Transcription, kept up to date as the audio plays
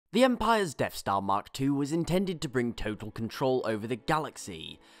The Empire's Death Star Mark II was intended to bring total control over the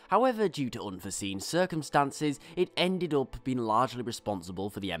galaxy. However, due to unforeseen circumstances, it ended up being largely responsible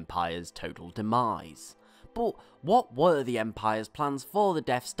for the Empire's total demise. But what were the Empire's plans for the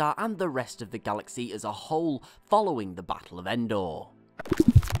Death Star and the rest of the galaxy as a whole following the Battle of Endor?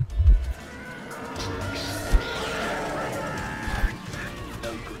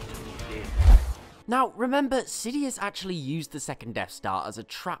 Now, remember, Sidious actually used the second Death Star as a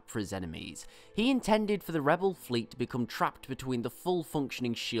trap for his enemies. He intended for the Rebel fleet to become trapped between the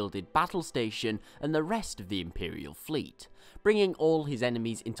full-functioning shielded battle station and the rest of the Imperial fleet, bringing all his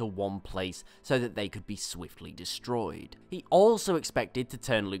enemies into one place so that they could be swiftly destroyed. He also expected to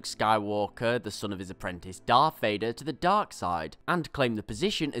turn Luke Skywalker, the son of his apprentice Darth Vader, to the dark side and claim the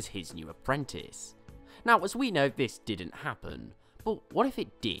position as his new apprentice. Now, as we know, this didn't happen. But what if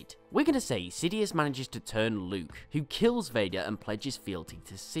it did? We're going to say Sidious manages to turn Luke, who kills Vader and pledges fealty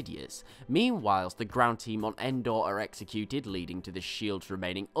to Sidious. Meanwhile, the ground team on Endor are executed, leading to the shields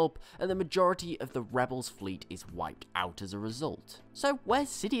remaining up, and the majority of the Rebels' fleet is wiped out as a result. So where's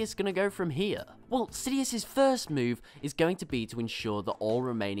Sidious going to go from here? Well, Sidious's first move is going to be to ensure that all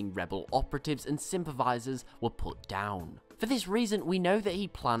remaining Rebel operatives and sympathizers were put down. For this reason, we know that he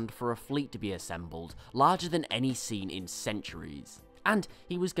planned for a fleet to be assembled, larger than any seen in centuries. And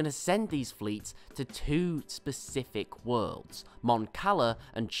he was going to send these fleets to two specific worlds, Mon Cala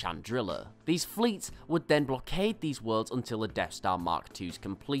and Chandrila. These fleets would then blockade these worlds until the Death Star Mark II's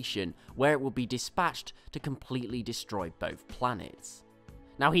completion, where it would be dispatched to completely destroy both planets.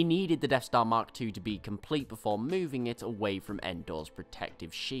 Now, he needed the Death Star Mark II to be complete before moving it away from Endor's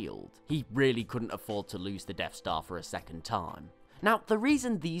protective shield. He really couldn't afford to lose the Death Star for a second time. Now, the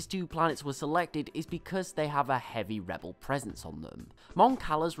reason these two planets were selected is because they have a heavy rebel presence on them. Mon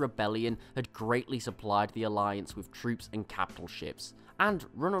Cala's rebellion had greatly supplied the Alliance with troops and capital ships, and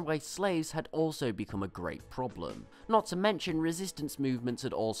runaway slaves had also become a great problem. Not to mention, resistance movements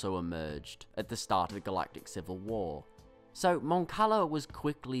had also emerged at the start of the Galactic Civil War. So Mon Cala was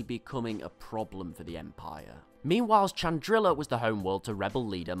quickly becoming a problem for the Empire. Meanwhile, Chandrila was the homeworld to rebel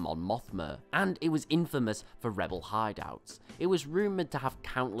leader Mon Mothma, and it was infamous for rebel hideouts. It was rumoured to have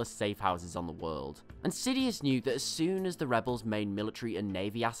countless safe houses on the world, and Sidious knew that as soon as the rebels' main military and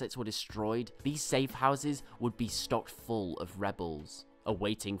navy assets were destroyed, these safe houses would be stocked full of rebels,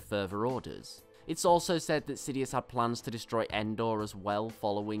 awaiting further orders. It's also said that Sidious had plans to destroy Endor as well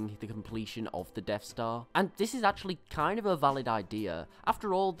following the completion of the Death Star. And this is actually kind of a valid idea.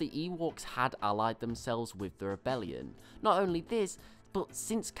 After all, the Ewoks had allied themselves with the rebellion. Not only this, but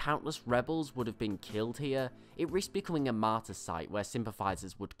since countless rebels would have been killed here, it risked becoming a martyr site where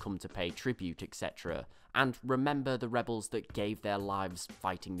sympathizers would come to pay tribute, etc., and remember the rebels that gave their lives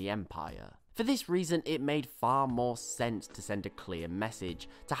fighting the Empire. For this reason, it made far more sense to send a clear message,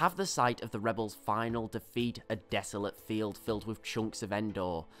 to have the site of the rebels' final defeat a desolate field filled with chunks of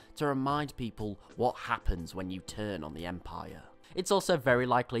Endor, to remind people what happens when you turn on the Empire. It's also very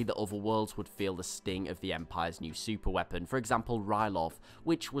likely that other worlds would feel the sting of the Empire's new superweapon, for example Ryloth,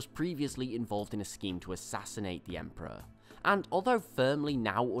 which was previously involved in a scheme to assassinate the Emperor. And although firmly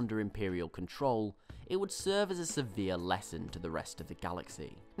now under Imperial control, it would serve as a severe lesson to the rest of the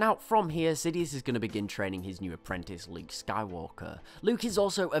galaxy. Now, from here, Sidious is going to begin training his new apprentice, Luke Skywalker. Luke is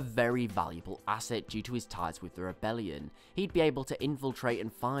also a very valuable asset due to his ties with the Rebellion. He'd be able to infiltrate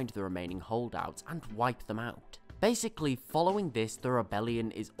and find the remaining holdouts and wipe them out. Basically, following this, the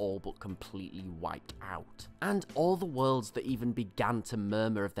Rebellion is all but completely wiped out. And all the worlds that even began to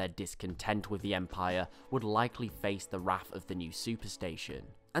murmur of their discontent with the Empire would likely face the wrath of the new superstation.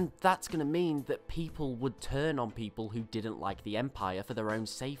 And that's going to mean that people would turn on people who didn't like the Empire for their own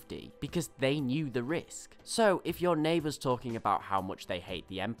safety, because they knew the risk. So if your neighbour's talking about how much they hate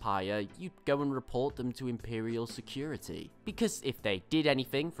the Empire, you'd go and report them to Imperial security. Because if they did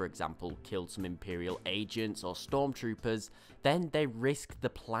anything, for example killed some Imperial agents or stormtroopers, then they risked the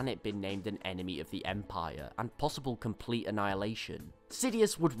planet being named an enemy of the Empire, and possible complete annihilation.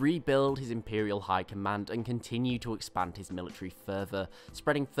 Sidious would rebuild his Imperial High Command and continue to expand his military further,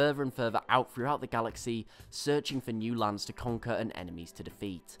 spreading further and further out throughout the galaxy, searching for new lands to conquer and enemies to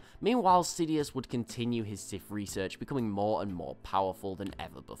defeat. Meanwhile, Sidious would continue his Sith research, becoming more and more powerful than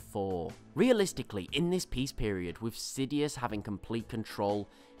ever before. Realistically, in this peace period, with Sidious having complete control,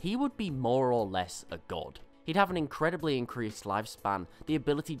 he would be more or less a god. He'd have an incredibly increased lifespan, the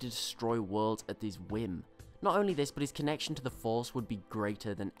ability to destroy worlds at his whim. Not only this, but his connection to the Force would be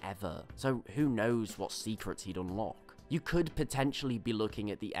greater than ever, so who knows what secrets he'd unlock. You could potentially be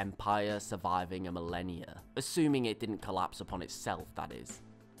looking at the Empire surviving a millennia, assuming it didn't collapse upon itself, that is.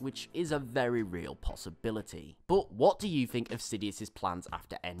 which is a very real possibility. But what do you think of Sidious's plans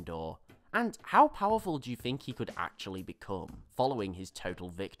after Endor? And how powerful do you think he could actually become following his total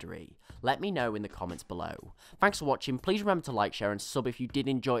victory? Let me know in the comments below. Thanks for watching. Please remember to like, share and sub if you did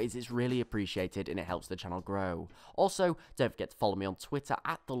enjoy it. It's really appreciated and it helps the channel grow. Also, don't forget to follow me on Twitter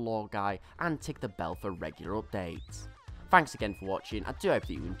 @TheLoreGuy and tick the bell for regular updates. Thanks again for watching. I do hope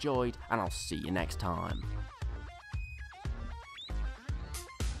that you enjoyed and I'll see you next time.